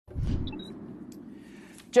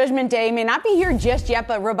Judgment Day may not be here just yet,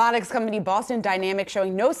 but robotics company Boston Dynamics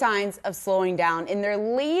showing no signs of slowing down. In their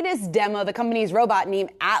latest demo, the company's robot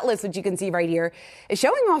named Atlas, which you can see right here, is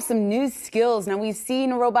showing off some new skills. Now, we've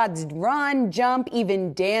seen robots run, jump,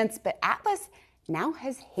 even dance, but Atlas now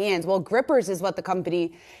has hands. Well, grippers is what the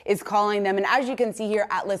company is calling them. And as you can see here,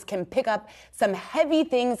 Atlas can pick up some heavy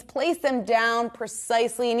things, place them down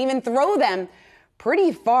precisely, and even throw them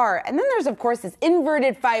pretty far. And then there's, of course, this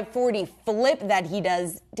inverted 540 flip that he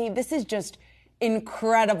does. Dave, this is just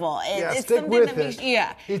incredible. It's stick with it.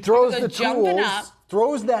 He throws the tools,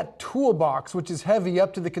 throws that toolbox, which is heavy,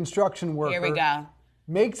 up to the construction worker. Here we go.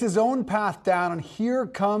 Makes his own path down, and here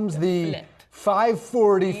comes the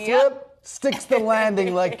 540 flip. Sticks the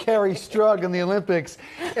landing like Carrie Strug in the Olympics.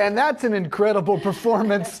 And that's an incredible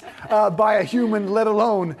performance by a human, let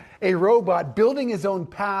alone a robot, building his own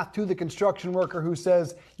path to the construction worker who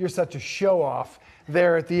says, "You're such a show-off,"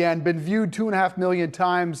 there at the end. Been viewed 2.5 million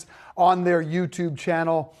times on their YouTube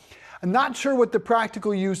channel. I'm not sure what the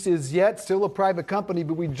practical use is yet, still a private company,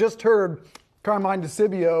 but we just heard Carmine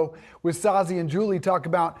DeCibio with Sazi and Julie talk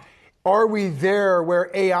about, are we there where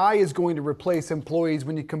AI is going to replace employees?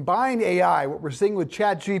 When you combine AI, what we're seeing with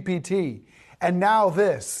ChatGPT, and now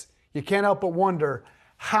this, you can't help but wonder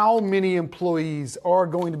how many employees are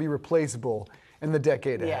going to be replaceable in the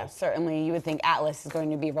decade ahead. Yeah, certainly. You would think Atlas is going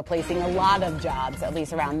to be replacing a lot of jobs, at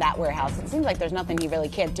least around that warehouse. It seems like there's nothing he really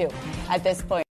can't do at this point.